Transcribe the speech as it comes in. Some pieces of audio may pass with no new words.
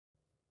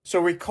So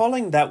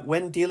recalling that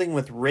when dealing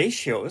with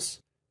ratios,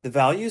 the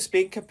values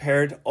being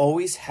compared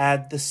always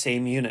had the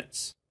same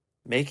units,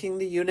 making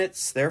the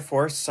units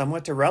therefore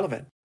somewhat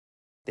irrelevant.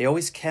 They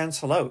always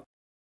cancel out.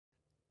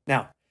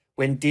 Now,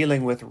 when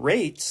dealing with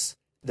rates,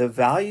 the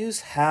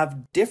values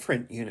have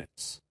different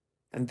units,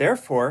 and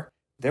therefore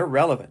they're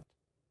relevant.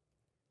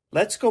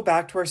 Let's go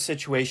back to our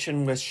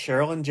situation with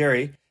Cheryl and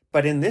Jerry,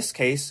 but in this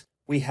case,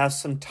 we have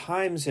some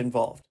times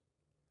involved.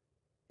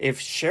 If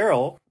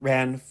Cheryl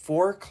ran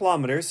 4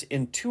 kilometers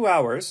in 2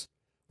 hours,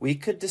 we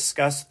could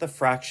discuss the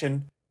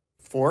fraction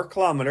 4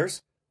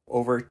 kilometers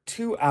over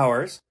 2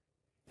 hours,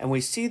 and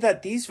we see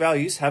that these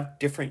values have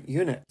different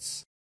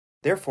units.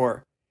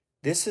 Therefore,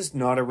 this is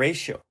not a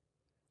ratio.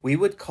 We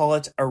would call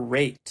it a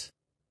rate.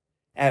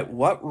 At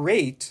what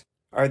rate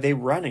are they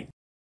running?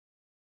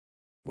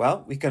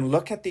 Well, we can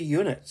look at the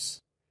units.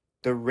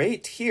 The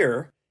rate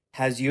here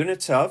has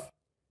units of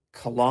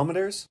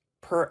kilometers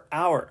per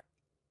hour,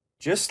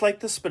 just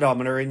like the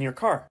speedometer in your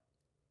car.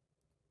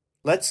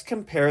 Let's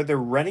compare the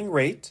running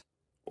rate,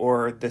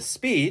 or the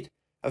speed,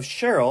 of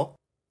Cheryl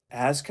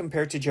as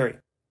compared to Jerry.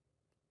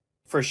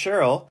 For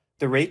Cheryl,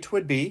 the rate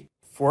would be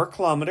 4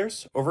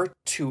 kilometers over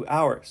 2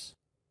 hours.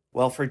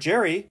 While for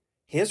Jerry,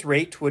 his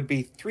rate would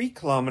be 3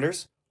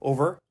 kilometers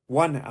over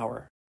 1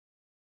 hour.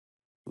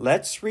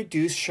 Let's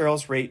reduce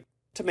Cheryl's rate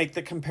to make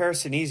the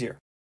comparison easier.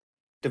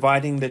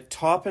 Dividing the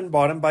top and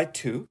bottom by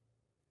 2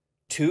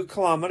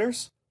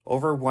 kilometers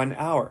over 1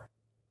 hour.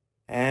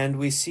 And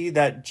we see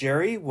that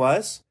Jerry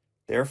was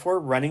therefore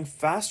running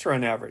faster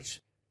on average,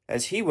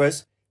 as he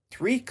was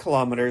 3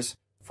 kilometers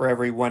for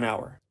every 1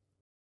 hour.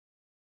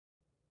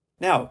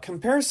 Now,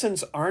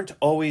 comparisons aren't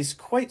always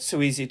quite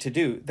so easy to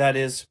do, that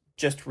is,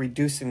 just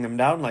reducing them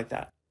down like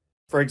that.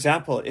 For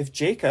example, if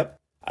Jacob,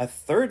 a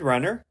third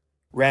runner,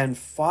 ran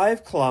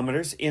 5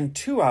 kilometers in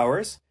 2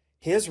 hours,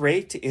 his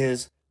rate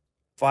is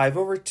 5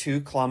 over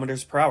 2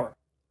 kilometers per hour.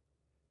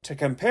 To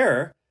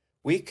compare,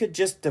 we could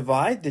just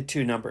divide the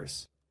two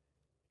numbers.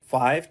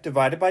 5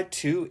 divided by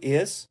 2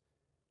 is,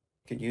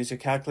 you can use your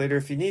calculator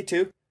if you need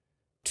to,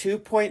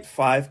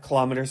 2.5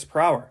 kilometers per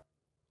hour.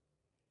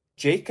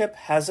 Jacob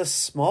has a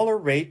smaller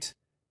rate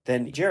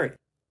than Jerry.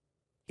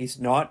 He's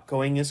not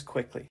going as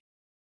quickly.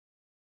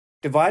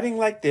 Dividing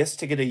like this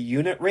to get a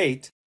unit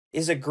rate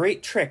is a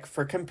great trick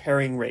for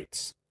comparing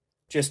rates.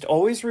 Just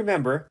always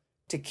remember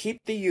to keep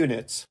the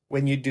units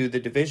when you do the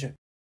division.